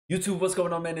YouTube, what's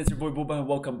going on, man? It's your boy Booba and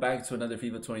welcome back to another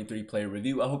FIFA 23 player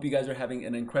review. I hope you guys are having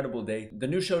an incredible day. The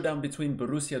new showdown between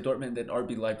Borussia Dortmund and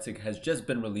RB Leipzig has just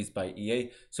been released by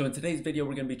EA. So in today's video,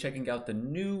 we're going to be checking out the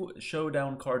new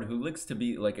showdown card who looks to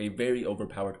be like a very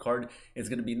overpowered card. It's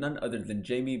going to be none other than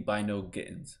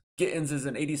Bynoe-Gittens. Gittens is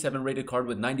an 87 rated card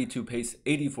with 92 pace,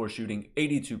 84 shooting,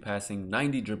 82 passing,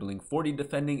 90 dribbling, 40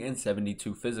 defending, and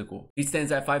 72 physical. He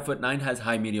stands at 5'9", has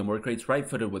high medium work rates, right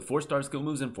footed with 4-star skill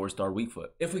moves and 4-star weak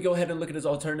foot. If we go ahead and look at his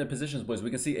alternative positions, boys,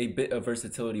 we can see a bit of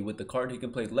versatility with the card. He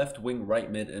can play left wing, right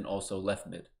mid, and also left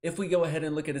mid. If we go ahead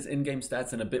and look at his in-game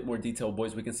stats in a bit more detail,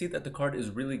 boys, we can see that the card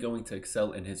is really going to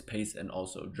excel in his pace and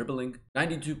also dribbling.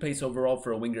 92 pace overall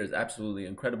for a winger is absolutely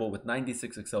incredible with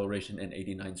 96 acceleration and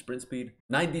 89 sprint speed.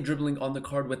 90 dribbling on the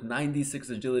card with 96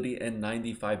 agility and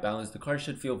 95 balance. The card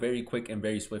should feel very quick and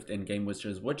very swift in game, which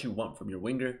is what you want from your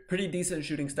winger. Pretty decent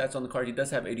shooting stats on the card. He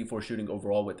does have 84 shooting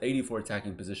overall with 84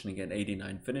 attacking positioning and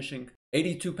 89 finishing.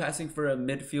 82 passing for a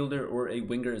midfielder or a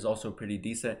winger is also pretty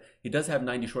decent. He does have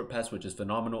 90 short pass, which is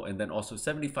phenomenal, and then also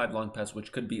 75 long pass,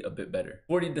 which could be a bit better.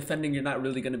 40 defending, you're not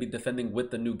really going to be defending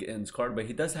with the new Gittens card, but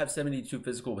he does have 72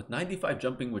 physical with 95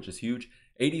 jumping, which is huge,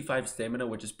 85 stamina,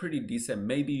 which is pretty decent.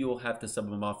 Maybe you'll have to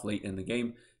sub him off late in the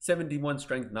game. 71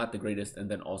 strength, not the greatest, and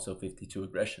then also 52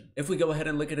 aggression. If we go ahead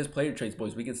and look at his player traits,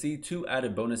 boys, we can see two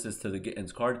added bonuses to the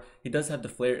Gittens card. He does have the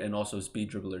flair and also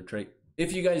speed dribbler trait.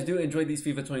 If you guys do enjoy these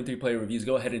FIFA 23 player reviews,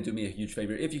 go ahead and do me a huge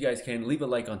favor. If you guys can, leave a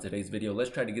like on today's video.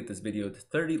 Let's try to get this video to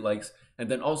 30 likes,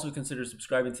 and then also consider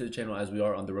subscribing to the channel as we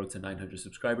are on the road to 900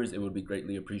 subscribers. It would be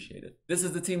greatly appreciated. This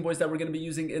is the team, boys, that we're going to be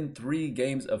using in 3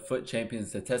 games of Foot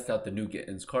Champions to test out the new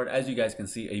Gittens card. As you guys can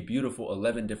see, a beautiful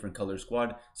 11 different color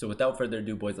squad. So without further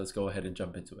ado, boys, let's go ahead and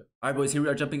jump into it. All right, boys, here we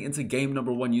are jumping into game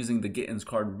number 1 using the Gittens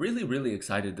card. Really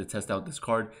excited to test out this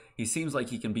card. He seems like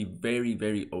he can be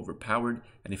very overpowered,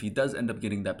 and if he does end up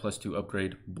getting that +2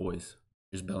 upgrade, boys,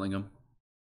 here's Bellingham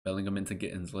into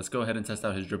Gittens. Let's go ahead and test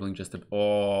out his dribbling just a...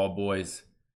 Oh, boys.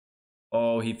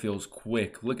 Oh, he feels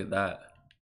quick. Look at that.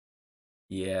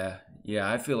 Yeah,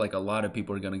 I feel like a lot of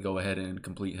people are going to go ahead and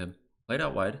complete him. Played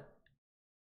out wide.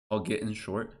 I'll Gittens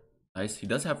short. Nice. He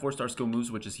does have 4-star skill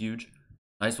moves, which is huge.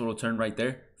 Nice little turn right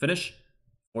there. Finish.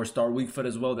 4-star weak foot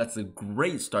as well. That's a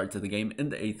great start to the game in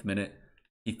the 8th minute.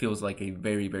 He feels like a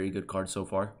very good card so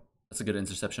far. That's a good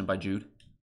interception by Jude.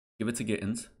 Give it to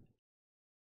Gittens.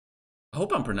 I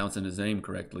hope I'm pronouncing his name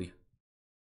correctly.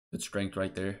 Good strength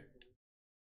right there.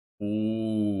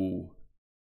 Ooh.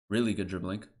 Really good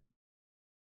dribbling.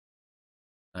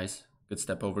 Nice. Good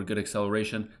step over. Good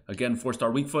acceleration. Again,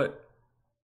 4-star weak foot.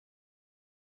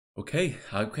 Okay.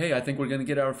 I think we're going to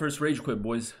get our first rage quit,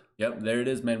 boys. Yep, there it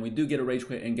is, man. We do get a rage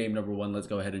quit in game number 1. Let's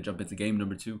go ahead and jump into game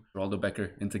number 2. Geraldo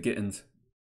Becker into Gittens.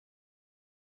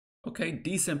 Okay,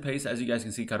 decent pace. As you guys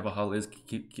can see, Carvajal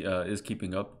is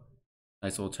keeping up.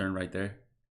 Nice little turn right there.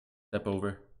 Step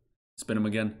over. Spin him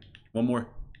again. One more.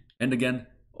 And again.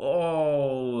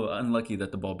 Oh, unlucky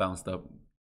that the ball bounced up.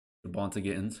 The ball into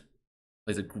Gittens.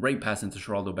 Plays a great pass into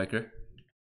Geraldo Becker.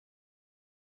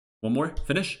 One more.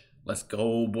 Finish. Let's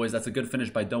go, boys. That's a good finish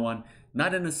by Doan.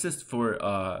 Not an assist for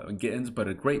Gittens, but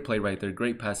a great play right there.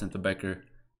 Great pass into Becker.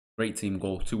 Great team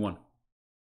goal. 2-1.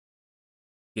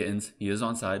 Gittens, he is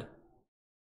onside.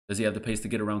 Does he have the pace to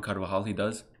get around Carvajal? He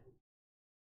does.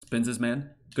 Spins his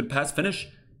man. Good pass, finish.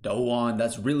 Doan,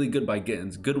 that's really good by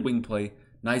Gittens. Good wing play.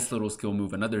 Nice little skill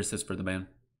move. Another assist for the man.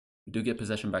 We do get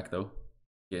possession back though.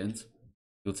 Gittens,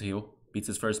 heel to heel. Beats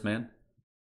his first man.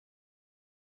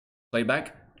 Play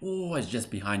back. Oh, it's just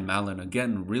behind Malin.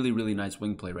 Again, really nice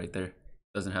wing play right there.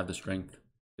 Doesn't have the strength.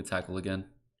 Good tackle again.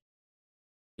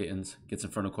 Gittens gets in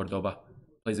front of Cordoba.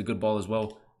 Plays a good ball as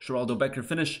well. Geraldo Becker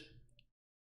finish.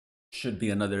 Should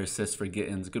be another assist for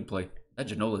Gittens. Good play. That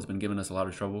Ginola has been giving us a lot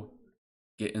of trouble.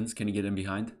 Gittens, can he get in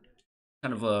behind?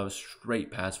 Kind of a straight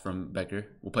pass from Becker.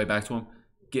 We'll play back to him.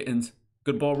 Gittens,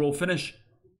 good ball roll finish.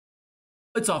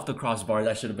 It's off the crossbar.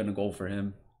 That should have been a goal for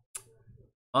him.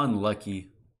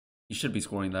 Unlucky. He should be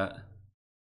scoring that.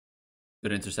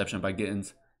 Good interception by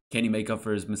Gittens. Can he make up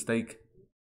for his mistake?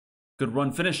 Good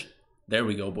run finish. There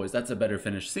we go, boys. That's a better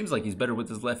finish. Seems like he's better with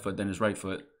his left foot than his right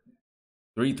foot.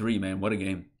 3-3, man. What a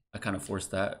game. I kind of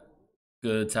forced that.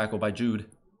 Good tackle by Jude.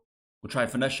 We'll try a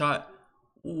finesse shot.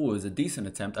 Ooh, it was a decent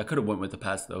attempt. I could have went with the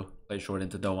pass, though. Played short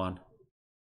into Doan.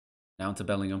 Down to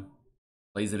Bellingham.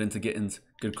 Plays it into Gittens.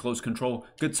 Good close control.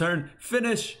 Good turn.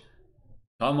 Finish.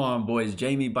 Come on, boys.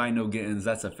 Bynoe-Gittens.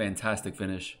 That's a fantastic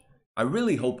finish. I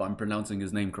really hope I'm pronouncing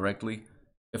his name correctly.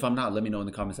 If I'm not, let me know in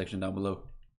the comment section down below.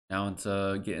 Now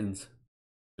into Gittens.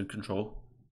 Good control.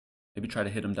 Maybe try to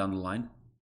hit him down the line.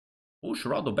 Oh,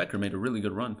 Geraldo Becker made a really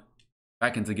good run.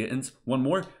 Back into Gittens. One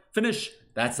more. Finish.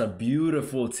 That's a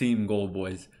beautiful team goal,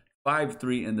 boys.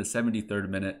 5-3 in the 73rd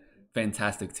minute.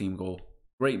 Fantastic team goal.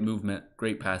 Great movement,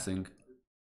 great passing.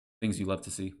 Things you love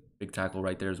to see. Big tackle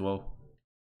right there as well.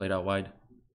 Played out wide.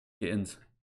 Gittens.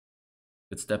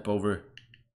 Good step over.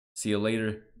 See you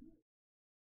later.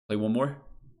 Play one more.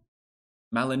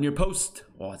 Malin near post.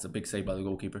 Oh, it's a big save by the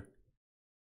goalkeeper.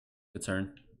 Good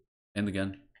turn. And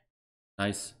again.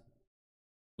 Nice.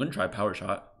 I'm gonna try power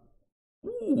shot.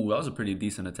 Ooh, that was a pretty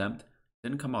decent attempt.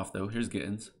 Didn't come off though. Here's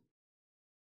Gittens.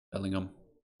 Bellingham.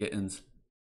 Gittens.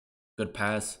 Good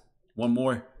pass. One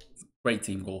more. Great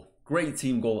team goal. Great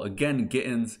team goal. Again,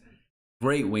 Gittens.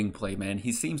 Great wing play, man.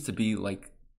 He seems to be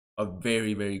like a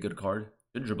very, very good card.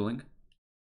 Good dribbling.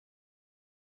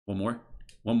 One more.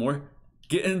 One more.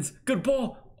 Gittens. Good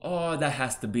ball. Oh, that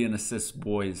has to be an assist,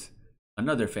 boys.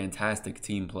 Another fantastic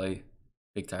team play.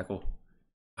 Big tackle.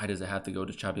 Why does it have to go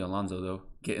to Xabi Alonso, though?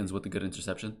 Gittens with a good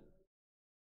interception.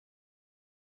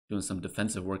 Doing some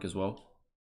defensive work as well.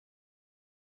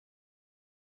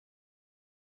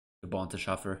 Good ball into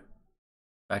Schaffer.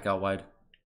 Back out wide.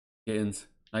 Gittens.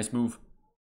 Nice move.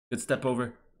 Good step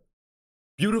over.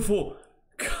 Beautiful.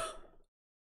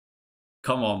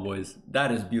 Come on, boys.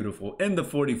 That is beautiful. In the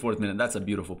 44th minute, that's a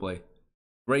beautiful play.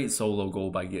 Great solo goal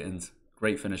by Gittens.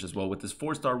 Great finish as well with this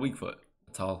 4-star weak foot.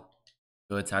 Tall.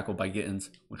 Good tackle by Gittens.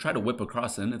 We'll try to whip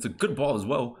across in. It's a good ball as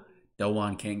well.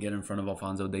 Delwan can't get in front of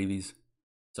Alphonso Davies.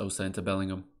 Sosa into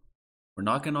Bellingham. We're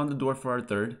knocking on the door for our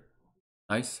third.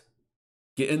 Nice.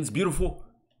 Gittens, beautiful.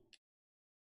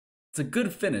 It's a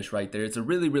good finish right there. It's a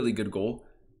really, really good goal.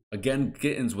 Again,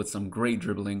 Gittens with some great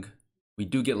dribbling. We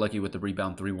do get lucky with the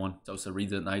rebound 3-1. Sosa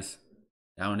reads it nice.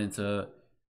 Down into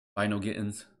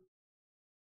Bynoe-Gittens.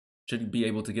 Should be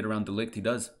able to get around De Ligt. He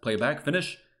does. Play it back.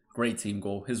 Finish. Great team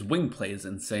goal. His wing play is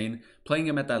insane. Playing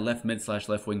him at that left mid /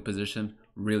 left wing position.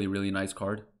 Really, really nice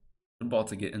card. Good ball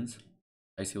to Gittens.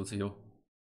 Nice heel to heel.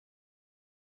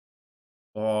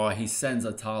 Oh, he sends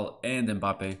Atal and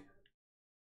Mbappe.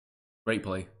 Great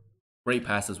play. Great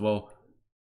pass as well.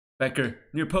 Becker,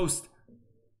 near post.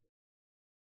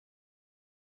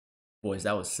 Boys,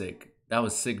 that was sick. That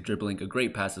was sick dribbling. A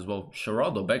great pass as well.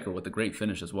 Geraldo Becker with a great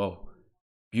finish as well.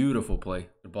 Beautiful play.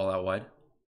 The ball out wide.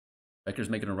 Becker's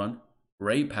making a run.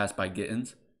 Great pass by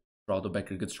Gittens. Geraldo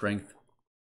Becker, good strength.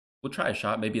 We'll try a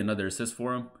shot. Maybe another assist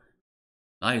for him.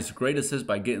 Nice. Great assist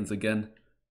by Gittens again.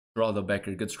 Geraldo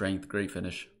Becker, good strength. Great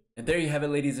finish. And there you have it,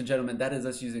 ladies and gentlemen. That is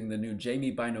us using the new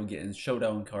Jamie Bynoe-Gittens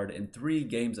Showdown card in 3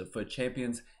 games of FUT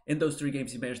Champions. In those 3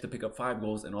 games, he managed to pick up 5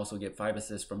 goals and also get 5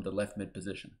 assists from the left mid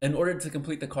position. In order to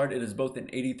complete the card, it is both an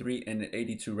 83 and an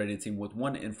 82 rated team with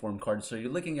 1 informed card. So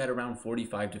you're looking at around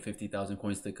 45 to 50,000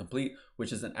 coins to complete,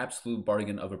 which is an absolute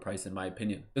bargain of a price in my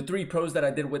opinion. The 3 pros that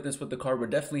I did witness with the card were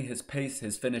definitely his pace,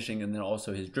 his finishing, and then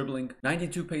also his dribbling.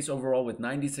 92 pace overall with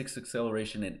 96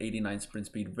 acceleration and 89 sprint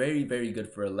speed. Very, very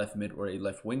good for a left mid or a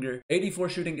left winger. 84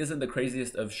 shooting isn't the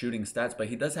craziest of shooting stats, but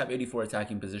he does have 84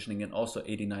 attacking positioning and also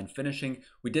 89 finishing.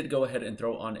 We did go ahead and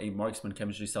throw on a marksman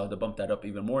chemistry style to bump that up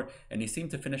even more, and he seemed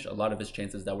to finish a lot of his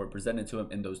chances that were presented to him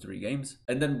in those 3 games.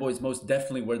 And then, boys, most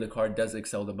definitely where the card does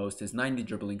excel the most is 90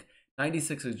 dribbling,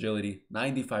 96 agility,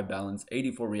 95 balance,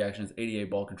 84 reactions, 88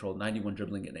 ball control, 91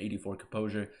 dribbling, and 84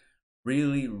 composure.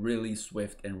 Really, really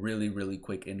swift and really, really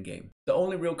quick in game. The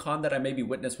only real con that I maybe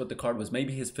witnessed with the card was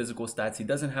maybe his physical stats. He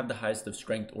doesn't have the highest of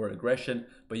strength or aggression,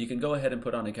 but you can go ahead and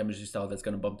put on a chemistry style that's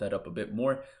going to bump that up a bit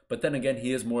more. But then again,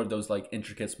 he is more of those like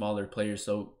intricate, smaller players,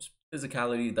 so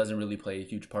physicality doesn't really play a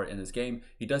huge part in his game.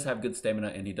 He does have good stamina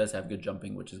and he does have good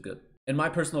jumping, which is good. In my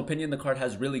personal opinion, the card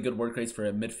has really good work rates for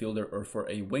a midfielder or for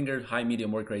a winger. High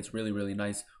medium work rates, really, really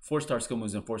nice. 4-star skill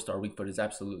moves and 4-star weak foot is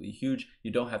absolutely huge.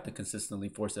 You don't have to consistently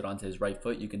force it onto his right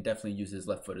foot. You can definitely use his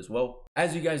left foot as well.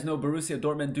 As you guys know, Borussia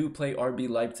Dortmund do play RB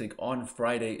Leipzig on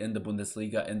Friday in the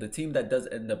Bundesliga, and the team that does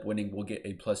end up winning will get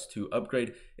a +2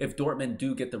 upgrade. If Dortmund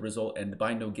do get the result and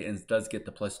Bynoe-Gittens does get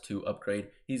the +2 upgrade,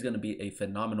 he's going to be a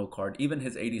phenomenal card. Even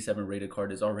his 87 rated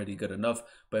card is already good enough,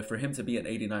 but for him to be an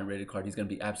 89 rated card, he's going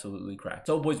to be absolutely cracked.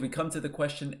 So boys, we come to the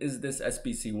question, is this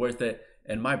SBC worth it?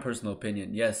 In my personal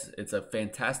opinion, yes, it's a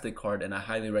fantastic card and I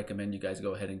highly recommend you guys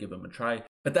go ahead and give him a try.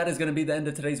 But that is going to be the end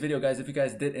of today's video, guys. If you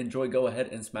guys did enjoy, go ahead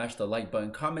and smash the like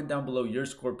button. Comment down below your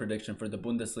score prediction for the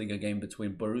Bundesliga game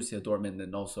between Borussia Dortmund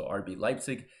and also RB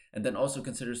Leipzig. And then also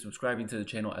consider subscribing to the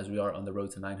channel as we are on the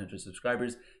road to 900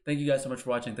 subscribers. Thank you guys so much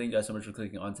for watching. Thank you guys so much for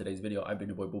clicking on today's video. I've been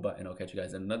your boy Booba, and I'll catch you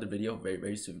guys in another video very,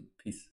 very soon. Peace.